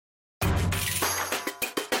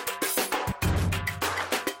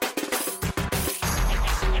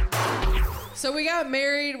So we got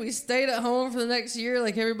married. We stayed at home for the next year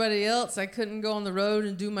like everybody else. I couldn't go on the road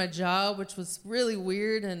and do my job, which was really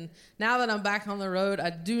weird. And now that I'm back on the road,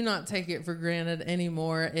 I do not take it for granted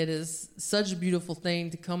anymore. It is such a beautiful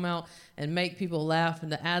thing to come out and make people laugh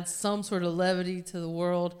and to add some sort of levity to the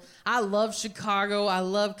world. I love Chicago. I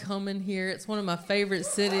love coming here. It's one of my favorite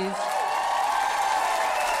cities.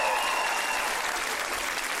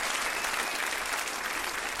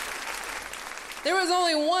 There was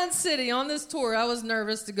only one city on this tour I was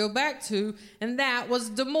nervous to go back to, and that was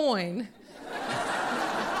Des Moines.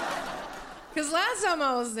 Because last time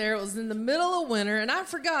I was there, it was in the middle of winter, and I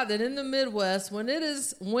forgot that in the Midwest, when it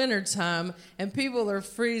is wintertime and people are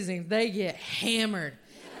freezing, they get hammered.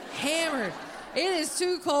 Hammered. It is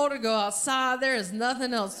too cold to go outside. There is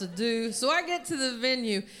nothing else to do. So I get to the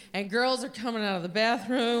venue, and girls are coming out of the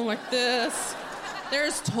bathroom like this.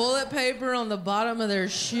 There's toilet paper on the bottom of their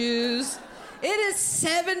shoes. It is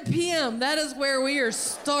 7 p.m. That is where we are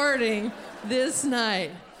starting this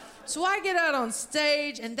night. So I get out on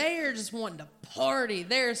stage, and they are just wanting to party.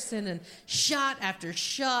 They're sending shot after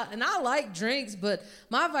shot. And I like drinks, but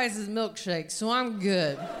my vice is milkshakes, so I'm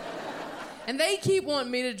good. And they keep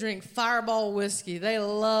wanting me to drink Fireball whiskey. They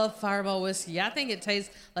love Fireball whiskey. I think it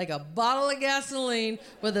tastes like a bottle of gasoline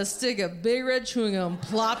with a stick of Big Red chewing gum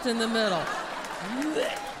plopped in the middle.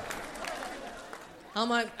 I'm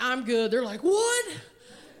like, I'm good. They're like, what?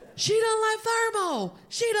 She doesn't like Fireball.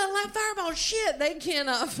 She doesn't like Fireball. Shit, they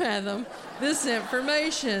cannot fathom this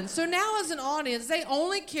information. So now as an audience, they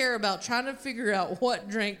only care about trying to figure out what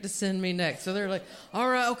drink to send me next. So they're like, all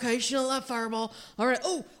right, okay, she don't like Fireball. All right,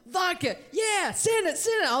 oh, vodka. Yeah, send it.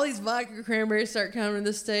 All these vodka cranberries start coming to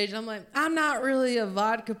the stage. I'm like, I'm not really a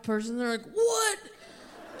vodka person. They're like, what?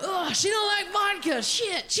 Ugh, she don't like vodka.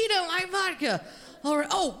 Shit, she don't like vodka. All right.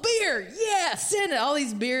 Oh, beer. Yeah, send it. All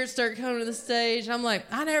these beers start coming to the stage. I'm like,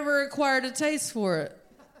 I never acquired a taste for it.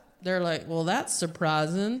 They're like, well, that's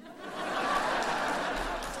surprising.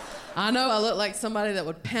 I know I look like somebody that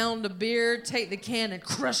would pound a beer, take the can and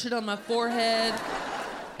crush it on my forehead,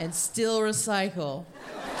 and still recycle.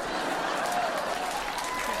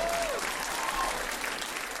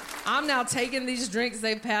 I'm now taking these drinks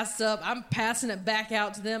they've passed up. I'm passing it back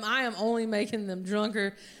out to them. I am only making them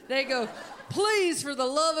drunker. They go, please, for the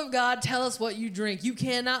love of God, tell us what you drink. You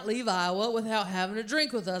cannot leave Iowa without having a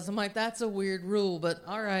drink with us. I'm like, that's a weird rule, but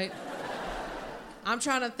all right. I'm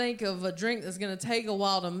trying to think of a drink that's going to take a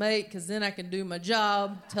while to make, because then I can do my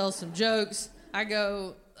job, tell some jokes. I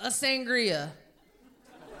go, a sangria.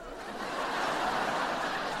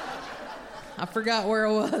 I forgot where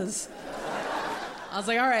it was. I was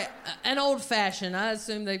like, all right, an old-fashioned. I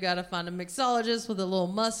assume they've got to find a mixologist with a little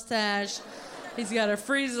mustache. He's got a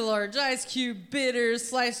freeze-a-large ice cube, bitters,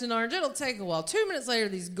 sliced an orange. It'll take a while. 2 minutes later,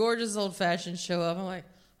 these gorgeous old-fashions show up. I'm like,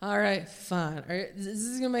 all right, fine. All right, this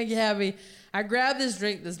is going to make you happy. I grab this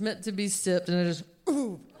drink that's meant to be sipped, and I just,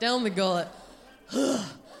 down the gullet.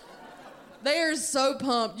 They are so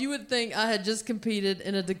pumped. You would think I had just competed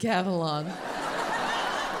in a decathlon.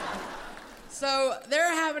 So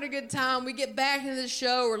they're having a good time. We get back into the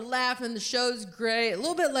show. We're laughing. The show's great. A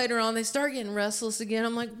little bit later on, they start getting restless again.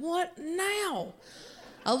 I'm like, what now?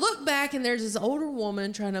 I look back, and there's this older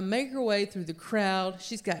woman trying to make her way through the crowd.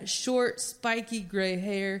 She's got short, spiky gray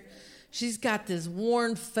hair. She's got this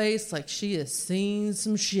worn face like she has seen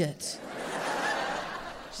some shit.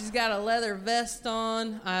 She's got a leather vest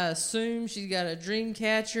on. I assume she's got a dream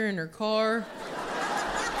catcher in her car.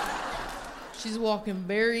 She's walking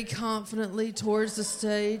very confidently towards the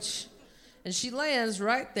stage, and she lands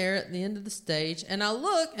right there at the end of the stage, and I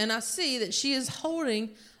look and I see that she is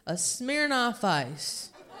holding a Smirnoff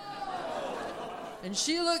Ice. And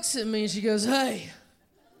she looks at me and she goes, hey,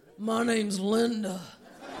 my name's Linda,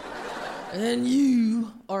 and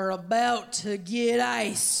you are about to get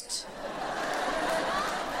iced.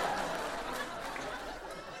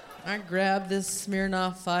 I grabbed this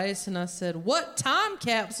Smirnoff Ice and I said, what time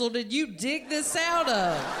capsule did you dig this out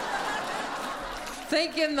of?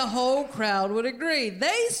 Thinking the whole crowd would agree.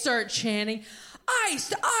 They start chanting,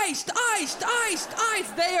 iced, iced, iced, iced,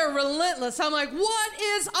 iced. They are relentless. I'm like, what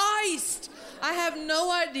is iced? I have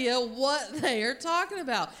no idea what they are talking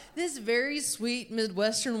about. This very sweet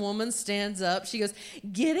Midwestern woman stands up. She goes,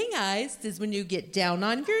 getting iced is when you get down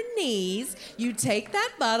on your knees, you take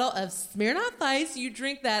that bottle of Smirnoff Ice, you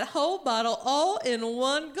drink that whole bottle all in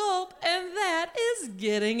one gulp, and that is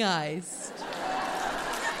getting iced.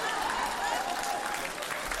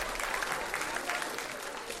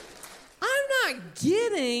 I'm not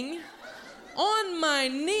getting on my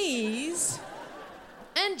knees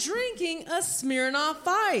and drinking a Smirnoff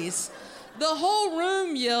Ice. The whole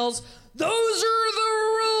room yells, those are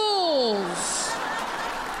the holes.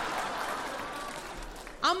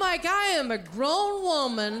 I'm like, I am a grown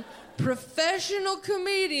woman, professional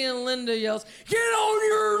comedian. Linda yells, get on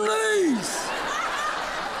your knees.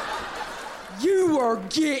 You are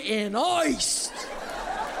getting iced.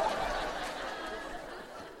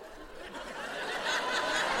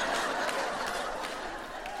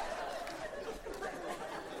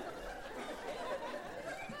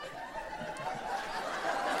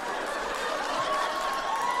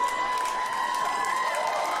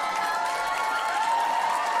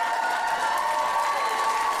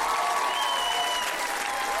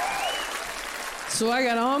 So I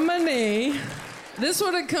got on my knee. This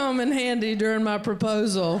would have come in handy during my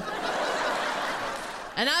proposal.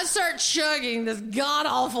 And I start chugging this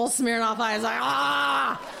god-awful Smirnoff Ice.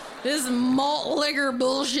 Like, this malt liquor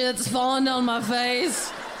bullshit's falling down my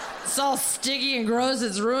face. It's all sticky and gross.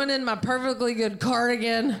 It's ruining my perfectly good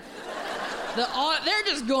cardigan. They're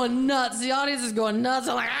just going nuts. The audience is going nuts.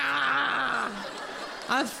 I'm like,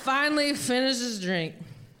 I finally finished this drink.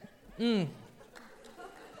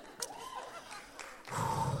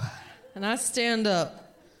 And I stand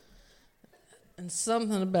up, and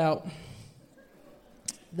something about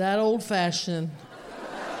that old-fashioned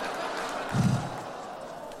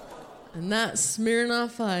and that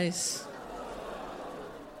Smirnoff Ice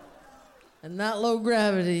and that low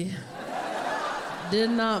gravity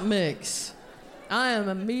did not mix. I am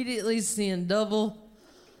immediately seeing double.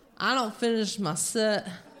 I don't finish my set.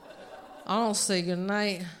 I don't say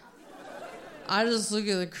goodnight. I just look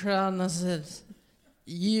at the crowd and I said,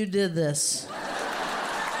 you did this.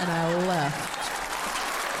 And I left.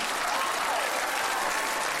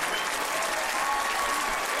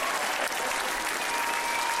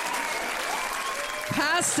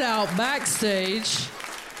 Passed out backstage.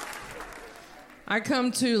 I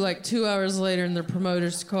come to like 2 hours later in the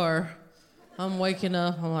promoter's car. I'm waking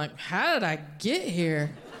up. I'm like, how did I get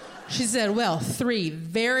here? She said, well, 3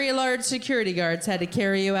 very large security guards had to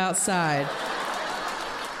carry you outside.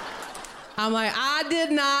 I'm like, I did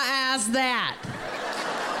not ask that.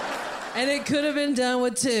 And it could have been done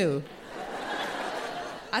with 2.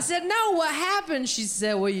 I said, no, what happened? She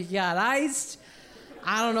said, well, you got iced.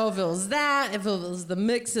 I don't know if it was that, if it was the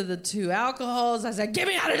mix of the 2 alcohols. I said, get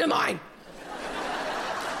me out of Des Moines.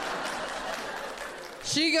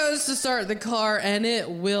 She goes to start the car, and it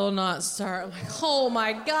will not start. I'm like, oh,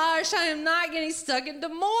 my gosh, I am not getting stuck in Des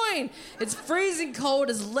Moines. It's freezing cold.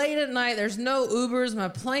 It's late at night. There's no Ubers. My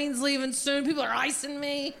plane's leaving soon. People are icing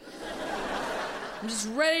me. I'm just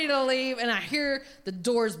ready to leave, and I hear the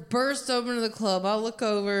doors burst open to the club. I look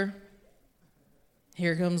over.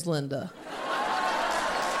 Here comes Linda.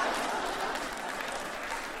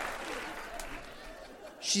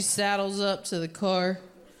 She saddles up to the car.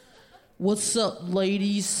 What's up,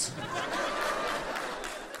 ladies?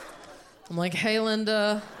 I'm like, hey,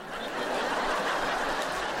 Linda.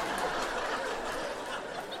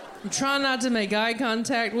 I'm trying not to make eye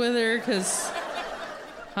contact with her because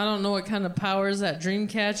I don't know what kind of powers that dream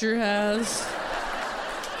catcher has.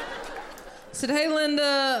 I said, hey,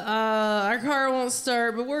 Linda, our car won't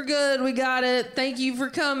start, but we're good. We got it. Thank you for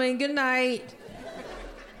coming. Good night.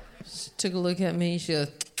 She took a look at me. She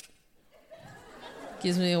goes,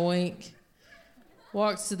 gives me a wink,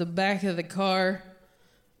 walks to the back of the car,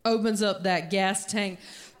 opens up that gas tank,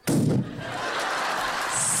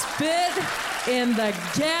 spit in the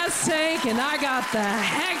gas tank, and I got the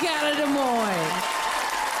heck out of Des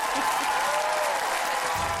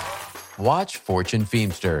Moines. Watch Fortune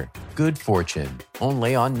Feimster, Good Fortune,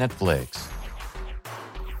 only on Netflix.